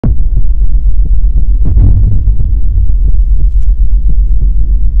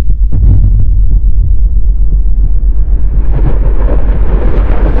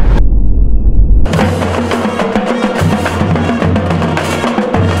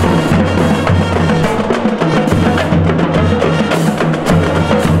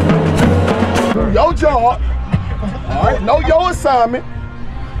assignment,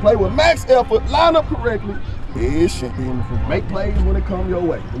 play with max effort, line up correctly, it should be make plays when it come your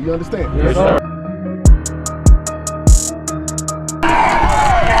way. Do you understand? Yes, sir.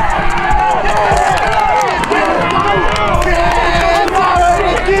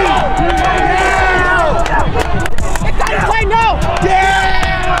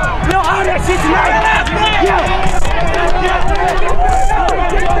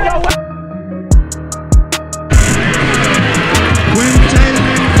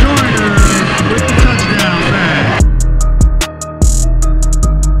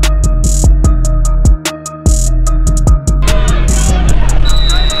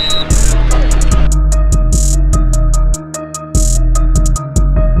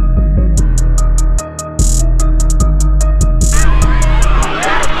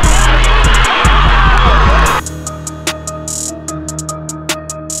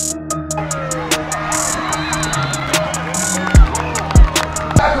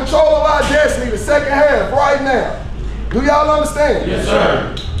 Control of our destiny the second half right now. Do y'all understand? Yes,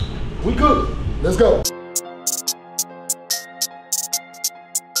 sir. We good. Let's go.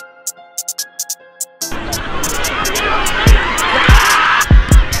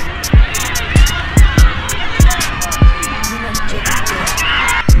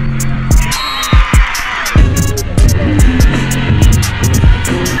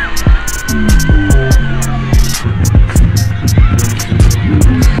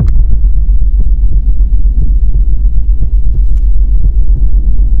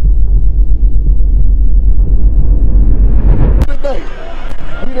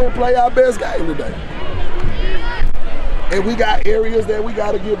 We didn't play our best game today. And we got areas that we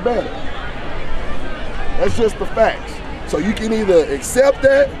got to get better. That's just the facts. So you can either accept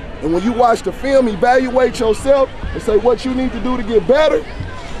that, and when you watch the film, evaluate yourself and say what you need to do to get better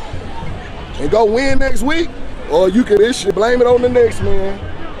and go win next week, or you can blame it on the next man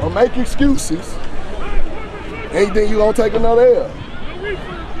or make excuses, and then you're going to take another L.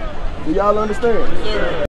 Do y'all understand?